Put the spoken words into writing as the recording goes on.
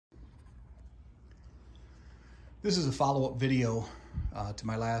This is a follow-up video to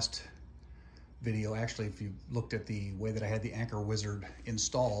my last video. Actually, if you looked at the way that I had the Anchor Wizard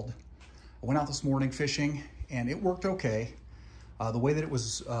installed, I went out this morning fishing and it worked okay. The way that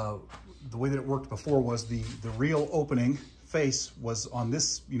it worked before was the reel opening face was on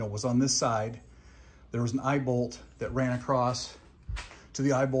this, was on this side. There was an eye bolt that ran across to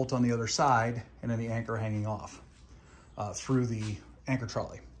the eye bolt on the other side, and then the anchor hanging off through the anchor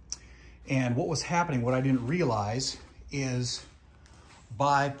trolley. And what was happening, what I didn't realize, is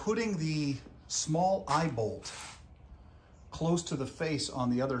by putting the small eye bolt close to the face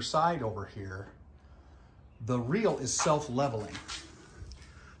on the other side over here, the reel is self-leveling.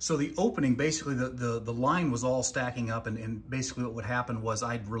 So the opening, basically the line was all stacking up, and basically what would happen was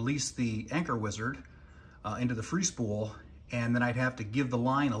I'd release the Anchor Wizard into the free spool, and then I'd have to give the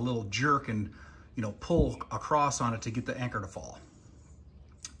line a little jerk and pull across on it to get the anchor to fall.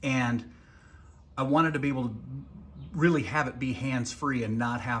 And I wanted to be able to really have it be hands-free and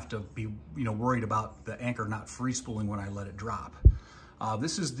not have to be worried about the anchor not free spooling when I let it drop.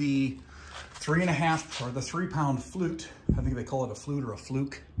 This is the 3.5 or the 3-pound flute. I think they call it a flute or a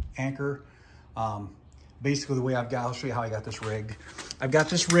fluke anchor. Basically the way I'll show you how I got this rigged. I've got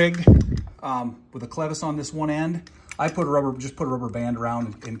this rigged with a clevis on this one end. I just put a rubber band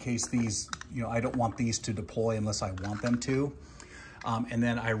around in case these, I don't want these to deploy unless I want them to. And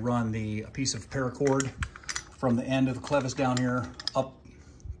then I run a piece of paracord from the end of the clevis down here up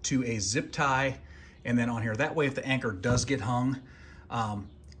to a zip tie, and then on here. That way, if the anchor does get hung,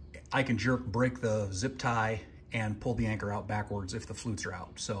 I can break the zip tie and pull the anchor out backwards if the flutes are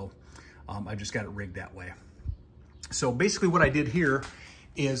out. So I just got it rigged that way. So basically what I did here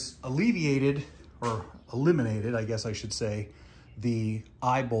is eliminated, I guess I should say, the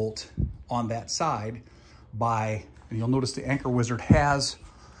eye bolt on that side by, and you'll notice the Anchor Wizard has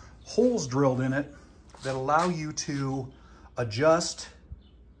holes drilled in it that allow you to adjust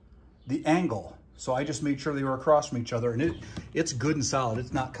the angle. So I just made sure they were across from each other, and it's good and solid.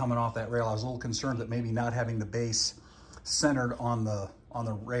 It's not coming off that rail. I was a little concerned that maybe not having the base centered on the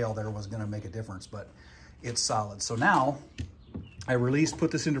rail there was gonna make a difference, but it's solid. So now I put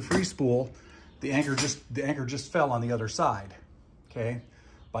this into free spool. The anchor just fell on the other side, okay?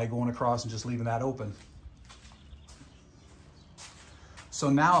 By going across and just leaving that open. So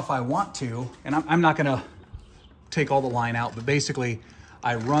now if I want to, and I'm not gonna take all the line out, but basically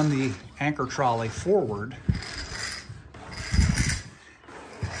I run the anchor trolley forward,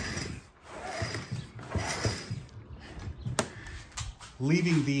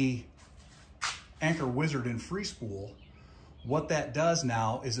 leaving the Anchor Wizard in free spool. What that does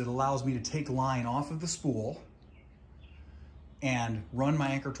now is it allows me to take line off of the spool and run my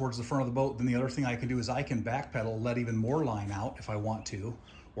anchor towards the front of the boat. Then the other thing I can do is I can backpedal, let even more line out if I want to,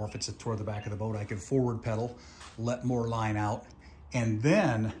 or if it's toward the back of the boat, I can forward pedal, let more line out, and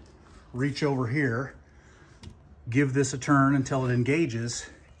then reach over here, give this a turn until it engages,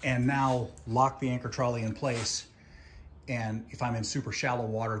 and now lock the anchor trolley in place. And if I'm in super shallow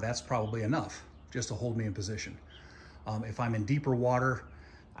water, that's probably enough just to hold me in position. If I'm in deeper water,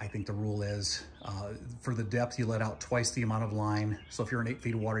 I think the rule is for the depth, you let out twice the amount of line. So if you're in 8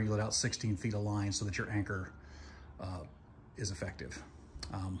 feet of water, you let out 16 feet of line so that your anchor is effective.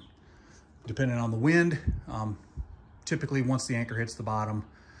 Depending on the wind, typically once the anchor hits the bottom,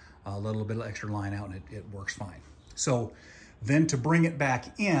 a little bit of extra line out and it works fine. So then to bring it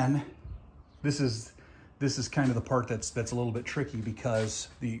back in, this is kind of the part that's a little bit tricky because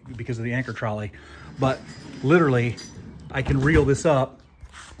of the anchor trolley. But literally, I can reel this up.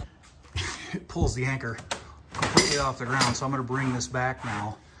 It pulls the anchor completely off the ground. So I'm gonna bring this back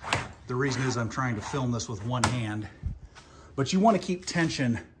now. The reason is I'm trying to film this with one hand. But you wanna keep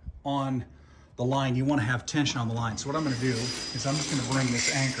tension on the line. You wanna have tension on the line. So what I'm gonna do is I'm just gonna bring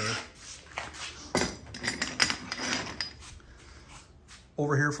this anchor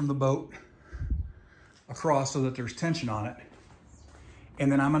over here from the boat across so that there's tension on it. And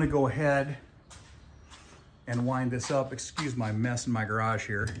then I'm gonna go ahead and wind this up. Excuse my mess in my garage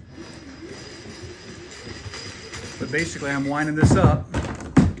here. But basically I'm winding this up.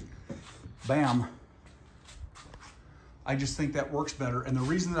 Bam. I just think that works better. And the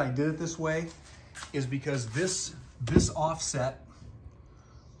reason that I did it this way is because this offset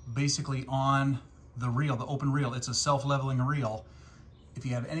basically on the reel, the open reel, it's a self-leveling reel. If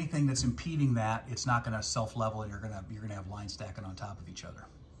you have anything that's impeding that, it's not going to self-level, and you're going to have line stacking on top of each other,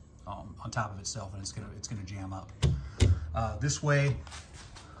 on top of itself, and it's going to jam up. This way,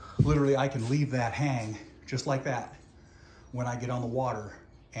 literally, I can leave that hang just like that when I get on the water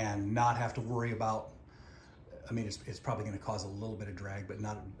and not have to worry about. I mean, it's probably going to cause a little bit of drag, but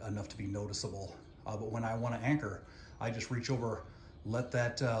not enough to be noticeable but when I want to anchor, I just reach over, let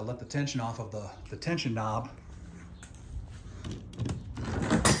the tension off of the tension knob.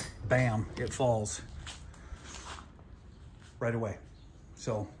 Bam, it falls right away.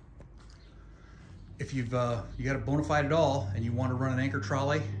 So if you got a bona fide at all and you want to run an anchor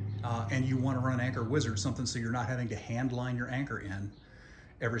trolley and you want to run an anchor wizard, something so you're not having to hand line your anchor in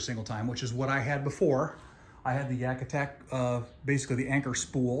every single time, which is what I had before. I had the Yak Attack, basically the anchor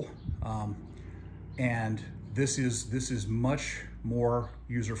spool, and this is much more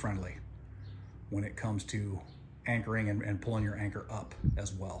user-friendly when it comes to anchoring and pulling your anchor up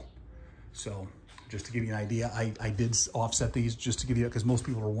as well. So just to give you an idea, I did offset these just to give you, because most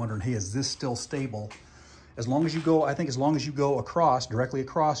people are wondering, hey, is this still stable? As long as you go, I think as long as you go across, directly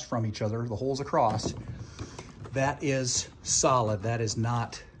across from each other, the holes across, that is solid. That is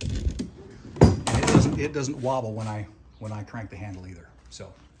not, and it doesn't wobble when I crank the handle either.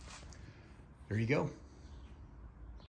 So there you go.